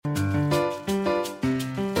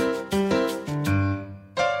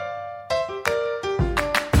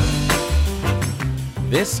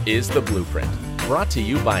This is The Blueprint, brought to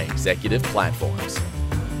you by Executive Platforms.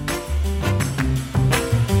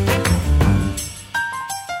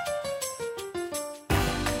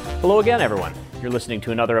 Hello again, everyone. You're listening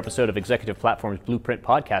to another episode of Executive Platform's Blueprint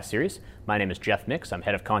podcast series. My name is Jeff Mix. I'm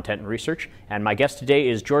head of content and research, and my guest today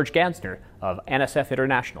is George Gansner of NSF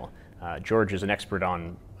International. George is an expert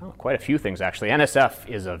on quite a few things, actually. NSF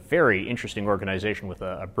is a very interesting organization with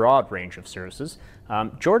a broad range of services.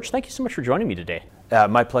 George, thank you so much for joining me today.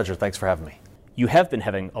 My pleasure. Thanks for having me. You have been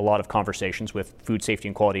having a lot of conversations with food safety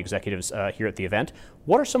and quality executives here at the event.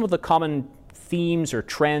 What are some of the common themes or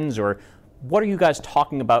trends, or what are you guys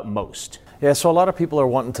talking about most? Yeah, so a lot of people are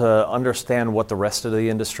wanting to understand what the rest of the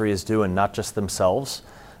industry is doing, not just themselves,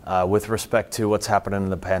 with respect to what's happening in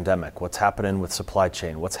the pandemic, what's happening with supply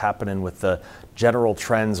chain, what's happening with the general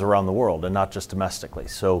trends around the world, and not just domestically.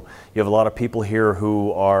 So you have a lot of people here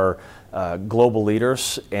who are global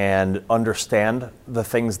leaders and understand the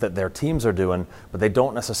things that their teams are doing, but they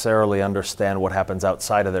don't necessarily understand what happens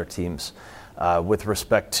outside of their teams with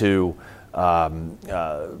respect to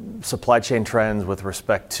supply chain trends, with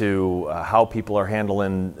respect to how people are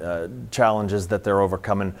handling challenges that they're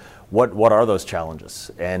overcoming. What are those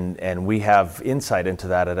challenges? And we have insight into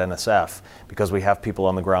that at NSF because we have people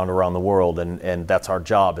on the ground around the world, and that's our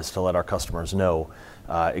job, is to let our customers know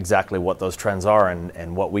exactly what those trends are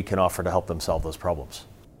and what we can offer to help them solve those problems.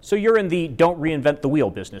 So you're in the don't reinvent the wheel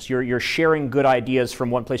business. You're sharing good ideas from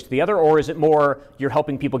one place to the other, or is it more you're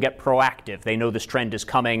helping people get proactive? They know this trend is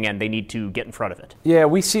coming and they need to get in front of it. Yeah,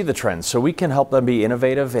 we see the trends. So we can help them be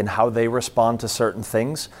innovative in how they respond to certain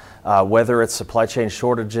things, whether it's supply chain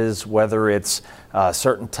shortages, whether it's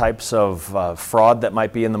certain types of fraud that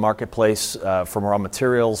might be in the marketplace from raw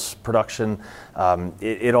materials production.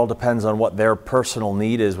 It all depends on what their personal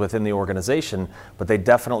need is within the organization, but they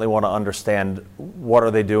definitely want to understand what are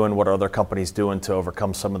they doing, what are other companies doing to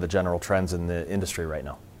overcome some of the general trends in the industry right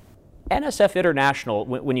now. NSF International,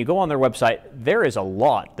 when you go on their website, there is a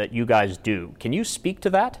lot that you guys do. Can you speak to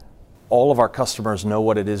that? All of our customers know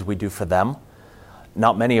what it is we do for them.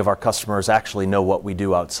 Not many of our customers actually know what we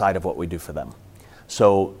do outside of what we do for them.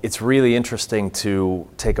 So it's really interesting to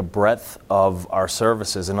take a breadth of our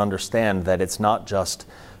services and understand that it's not just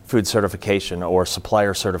food certification or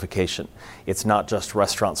supplier certification. It's not just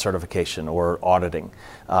restaurant certification or auditing.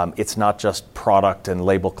 It's not just product and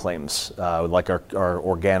label claims like our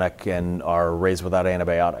organic and our raised without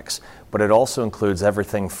antibiotics. But it also includes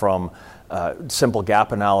everything from simple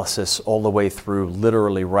gap analysis all the way through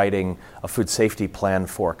literally writing a food safety plan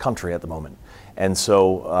for a country at the moment. And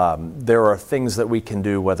so there are things that we can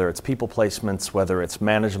do, whether it's people placements, whether it's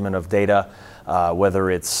management of data, whether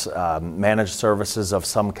it's managed services of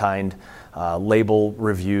some kind, label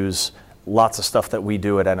reviews, lots of stuff that we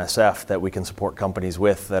do at NSF that we can support companies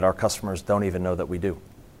with that our customers don't even know that we do.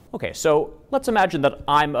 Okay, so let's imagine that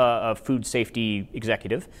I'm a food safety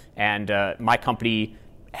executive and my company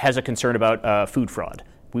has a concern about food fraud.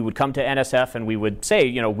 We would come to NSF and we would say,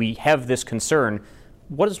 we have this concern.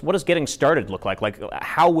 What does getting started look like? Like,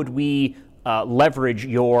 how would we leverage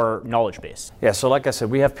your knowledge base? Yeah, so like I said,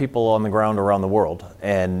 we have people on the ground around the world,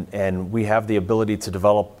 and we have the ability to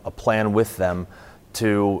develop a plan with them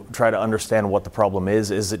to try to understand what the problem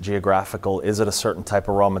is. Is it geographical? Is it a certain type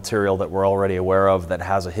of raw material that we're already aware of that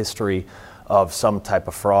has a history of some type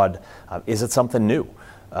of fraud? Is it something new?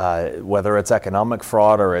 Whether it's economic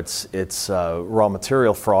fraud or it's raw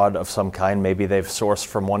material fraud of some kind. Maybe they've sourced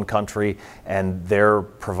from one country and their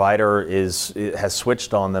provider has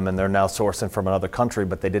switched on them and they're now sourcing from another country,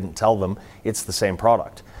 but they didn't tell them it's the same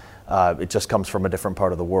product. It just comes from a different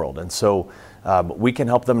part of the world. And so we can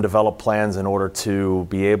help them develop plans in order to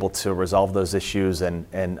be able to resolve those issues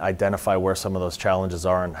and identify where some of those challenges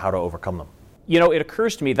are and how to overcome them. It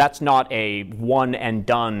occurs to me that's not a one and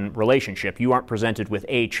done relationship. You aren't presented with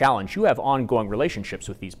a challenge. You have ongoing relationships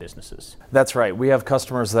with these businesses. That's right. We have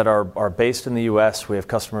customers that are based in the U.S. We have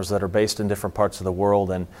customers that are based in different parts of the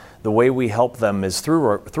world. And the way we help them is through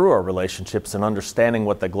our relationships and understanding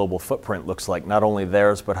what the global footprint looks like, not only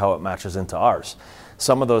theirs, but how it matches into ours.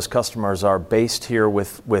 Some of those customers are based here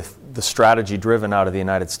with the strategy driven out of the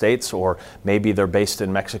United States, or maybe they're based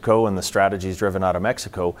in Mexico and the strategy is driven out of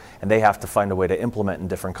Mexico, and they have to find a way to implement in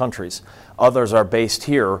different countries. Others are based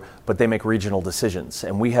here, but they make regional decisions,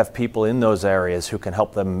 and we have people in those areas who can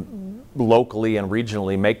help them locally and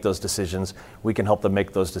regionally make those decisions. We can help them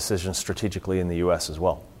make those decisions strategically in the U.S. as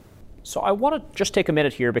well. So I want to just take a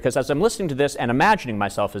minute here, because as I'm listening to this and imagining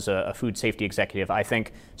myself as a food safety executive, I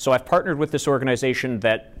think, so I've partnered with this organization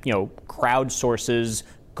that, crowdsources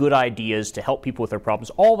good ideas to help people with their problems.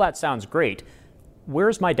 All that sounds great.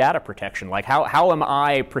 where's my data protection? Like, how am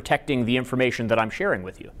I protecting the information that I'm sharing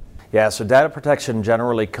with you? Yeah, so data protection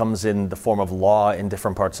generally comes in the form of law in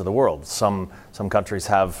different parts of the world. Some countries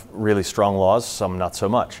have really strong laws, some not so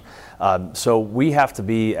much. So we have to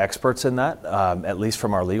be experts in that, at least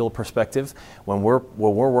from our legal perspective. When we're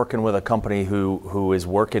working with a company who is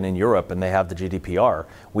working in Europe and they have the GDPR,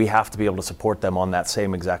 we have to be able to support them on that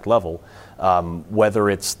same exact level, whether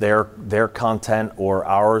it's their content or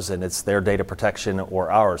ours, and it's their data protection or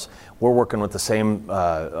ours. We're working with the same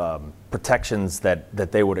protections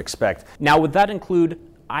that they would expect. Now, would that include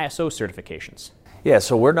ISO certifications? Yeah,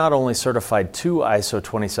 so we're not only certified to ISO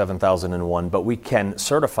 27001, but we can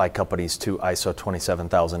certify companies to ISO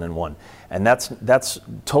 27001, and that's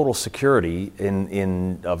total security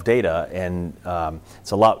of data, and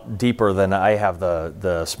it's a lot deeper than I have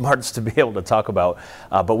the smarts to be able to talk about.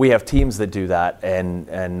 But we have teams that do that,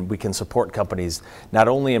 and we can support companies not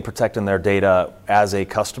only in protecting their data as a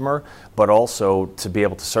customer, but also to be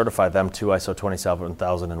able to certify them to ISO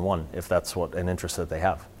 27001 if that's an interest that they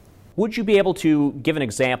have. Would you be able to give an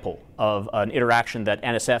example of an interaction that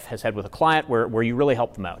NSF has had with a client where you really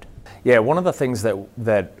help them out? Yeah, one of the things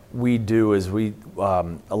that we do is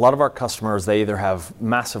a lot of our customers, they either have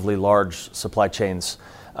massively large supply chains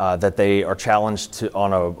that they are challenged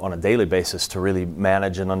on a daily basis to really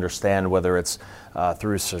manage and understand, whether it's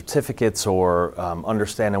through certificates or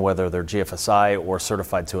understanding whether they're GFSI or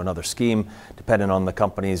certified to another scheme, depending on the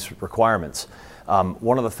company's requirements.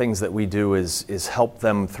 One of the things that we do is help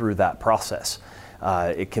them through that process.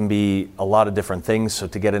 It can be a lot of different things, so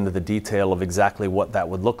to get into the detail of exactly what that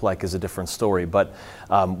would look like is a different story. But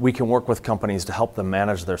we can work with companies to help them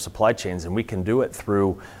manage their supply chains, and we can do it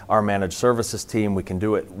through our managed services team. We can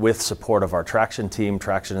do it with support of our Traction team.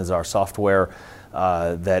 Traction is our software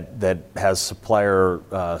that has supplier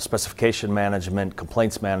specification management,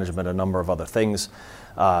 complaints management, a number of other things.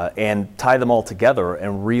 And tie them all together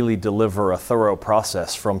and really deliver a thorough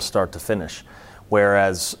process from start to finish.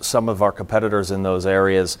 Whereas some of our competitors in those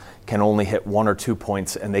areas can only hit 1 or 2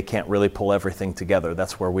 points and they can't really pull everything together.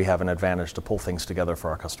 That's where we have an advantage to pull things together for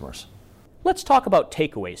our customers. Let's talk about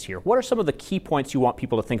takeaways here. What are some of the key points you want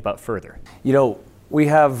people to think about further? You know, we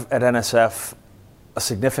have at NSF a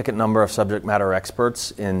significant number of subject matter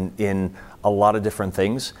experts in a lot of different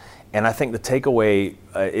things. And I think the takeaway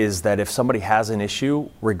is that if somebody has an issue,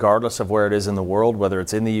 regardless of where it is in the world, whether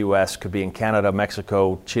it's in the US, could be in Canada,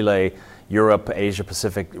 Mexico, Chile, Europe, Asia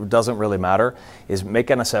Pacific, it doesn't really matter, is make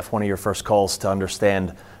NSF one of your first calls to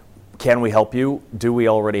understand, can we help you? Do we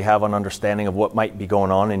already have an understanding of what might be going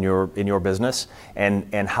on in your business?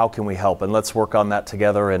 And how can we help? And let's work on that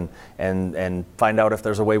together and find out if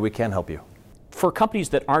there's a way we can help you. For companies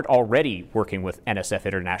that aren't already working with NSF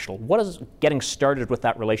International, what does getting started with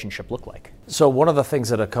that relationship look like? So one of the things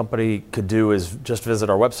that a company could do is just visit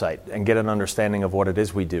our website and get an understanding of what it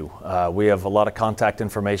is we do. We have a lot of contact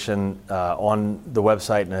information on the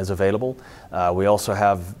website and is available. We also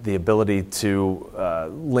have the ability to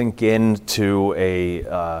link in to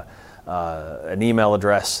an email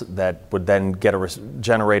address that would then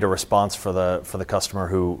generate a response for the customer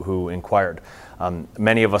who inquired.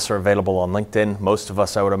 Many of us are available on LinkedIn. Most of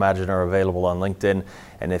us, I would imagine, are available on LinkedIn.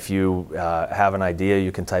 And if you have an idea,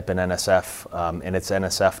 you can type in NSF, and it's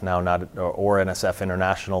NSF now, or NSF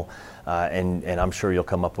International, and I'm sure you'll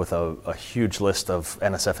come up with a huge list of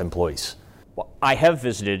NSF employees. Well, I have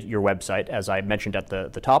visited your website, as I mentioned at the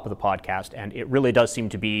top of the podcast, and it really does seem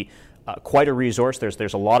to be quite a resource.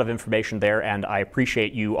 There's a lot of information there, and I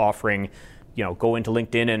appreciate you offering, go into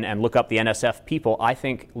LinkedIn and look up the NSF people. I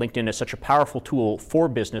think LinkedIn is such a powerful tool for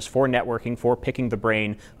business, for networking, for picking the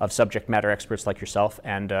brain of subject matter experts like yourself.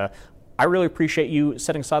 And I really appreciate you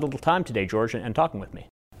setting aside a little time today, George, and talking with me.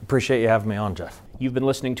 Appreciate you having me on, Jeff. You've been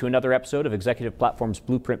listening to another episode of Executive Platform's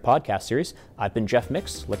Blueprint podcast series. I've been Jeff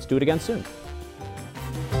Mix. Let's do it again soon.